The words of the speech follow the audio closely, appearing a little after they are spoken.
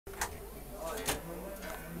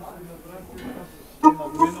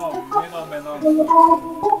Minom.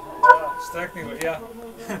 Strekni ga, ja.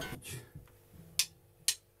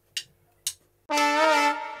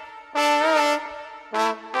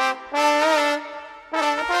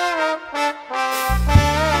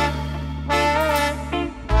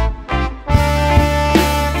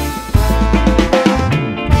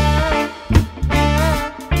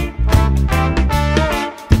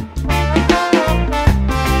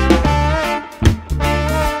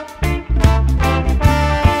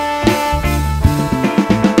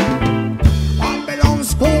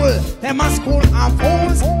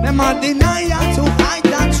 Denial to hide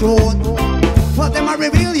the truth, for them I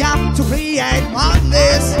reveal ya to create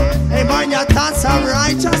madness. They burn your thoughts of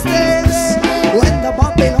righteousness. When the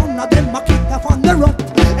Babylon of them a kick off on the road,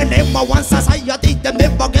 and them a one society them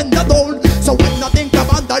never get the gold. So when I think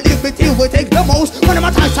about the liberty we take the most, when them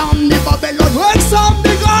a touch on the Babylon works on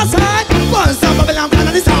the gossip. Once the Babylon plan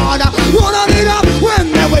of disorder, run on it up when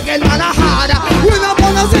the wicked man are harder. We not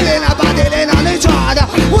wanna see in a battling on each other.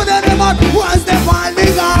 When them up once they finally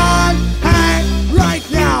gone. Right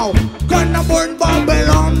now, gonna burn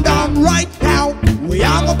Babylon down. Right now, we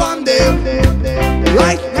are a bandit.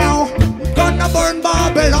 Right now, gonna burn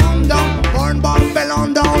Babylon down. Burn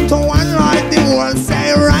Babylon down to one right. The world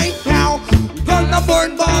say right now, gonna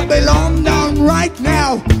burn Babylon down. Right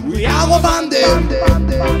now, we are a bandit.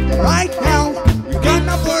 Right now, we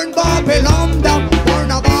gonna burn Babylon down.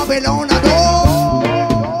 Burn a Babylon down.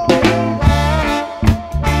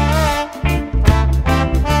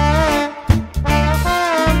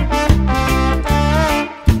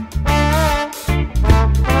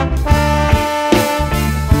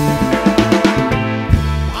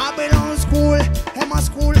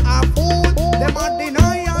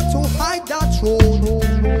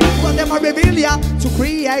 Reveal ya to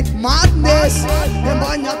create madness. Them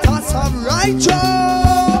burn your thoughts of righteous,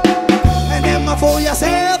 and them a fool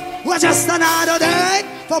yourself. Was just another day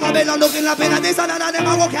for Babylon looking up in this and another them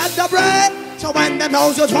a go catch the bread. So when them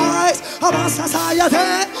knows you twice about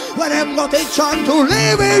society, when them go teach on to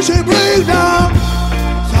live in she bring down.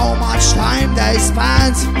 So much time they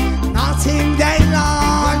spend, nothing they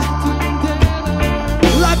learn.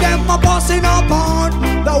 Like them a bossing upon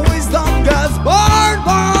the wisdom gets born.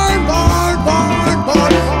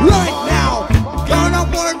 Right now, gonna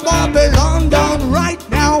burn Babylon down. Right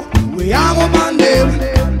now, we are a bandit.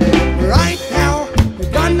 Right now,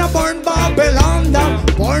 gonna burn Babylon down.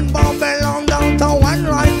 Burn Babylon down to one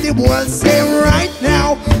right. The world say right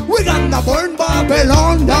now, we gonna burn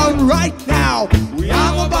Babylon down. Right now, we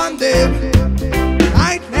are a bandit.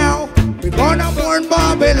 Right now, we gonna burn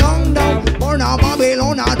Babylon down. Burn a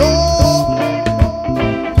Babylon down.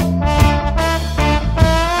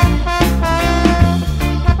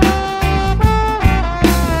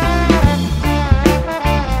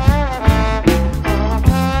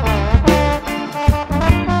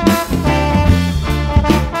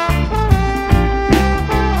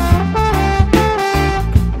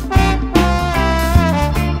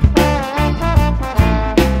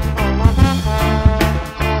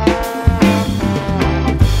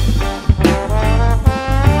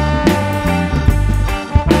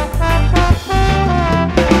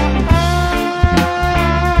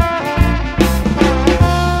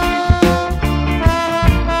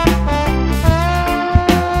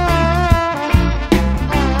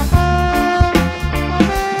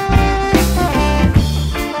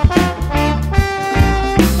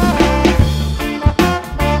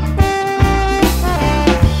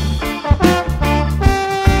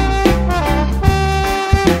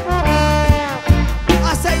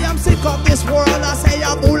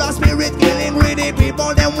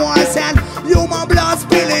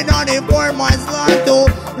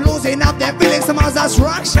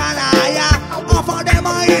 Destruction, offer them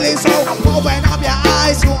a healing, so open up your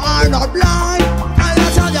eyes, you are not blind. And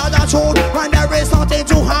I'll tell you the truth, when there is nothing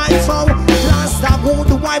to hide. So blast the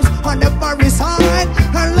good wipes on the very side,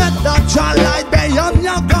 and let the child light be on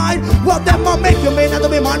your guide. What them will make you mean, and to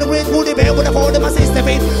be man with who they bear with the phone, them a system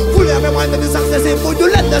in. Fully have your mind and the success in food,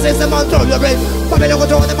 you let the system control your brain. But they don't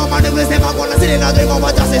control them, man, they will stay back on the city, and they go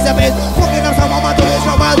over justice a bit. Fucking up some mama to this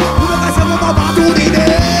trouble, you look at some mama to the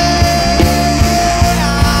day.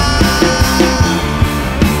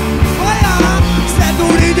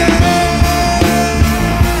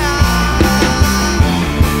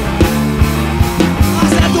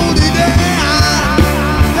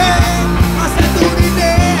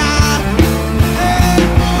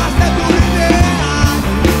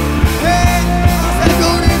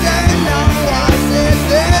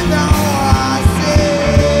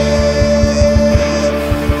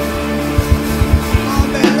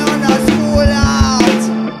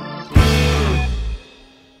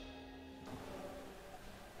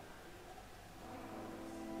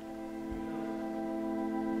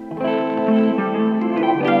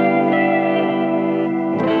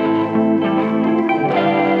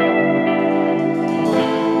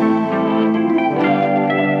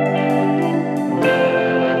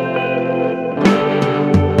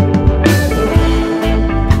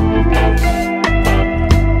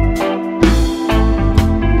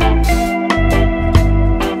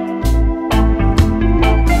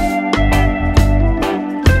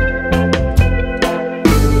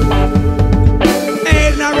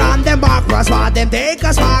 them take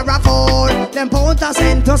us for a fool. Them put us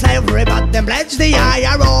into slavery, but them pledged the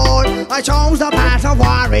higher role. I chose the path of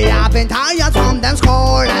warrior, I've been tired from them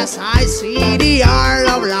school. As I see the art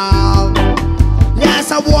of love.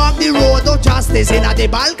 Yes, I walk the road of justice in the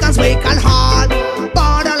Balkans weak and hard.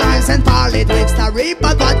 Borderlines and politics, the reap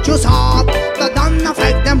of what you saw. That don't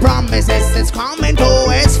affect them promises, it's coming to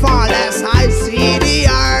its fall. As I see the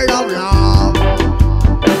art of love.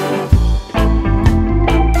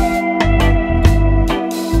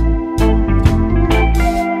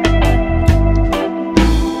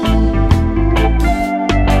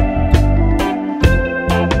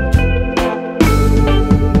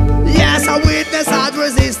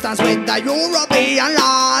 Resistance with the European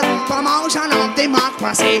law, promotion of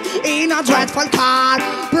democracy in a dreadful card,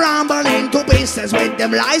 crumbling to pieces with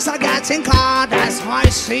them lies are getting caught. As I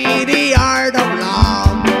see the art of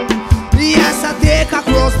love. Yes, I take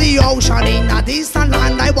across the ocean in a distant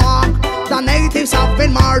land I walk. The natives have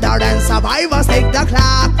been murdered and survivors take the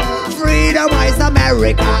clock. Freedom is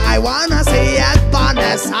America, I wanna see it born.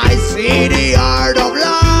 As I see the art of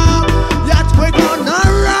love. Yet we're gonna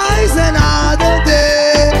rise another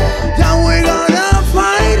day, then we're gonna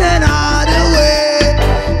fight another way,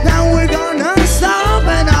 then we're gonna stop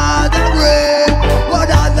another rain. What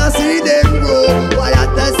others see them grow, what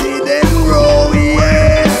others see them grow.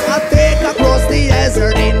 Yes, I take across the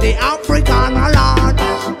desert in the African land.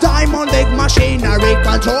 Diamond dig machinery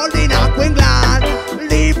controlled in a Queensland.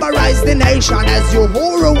 Liberate the nation as you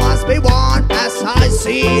who must be one. As I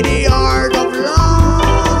see the art of love.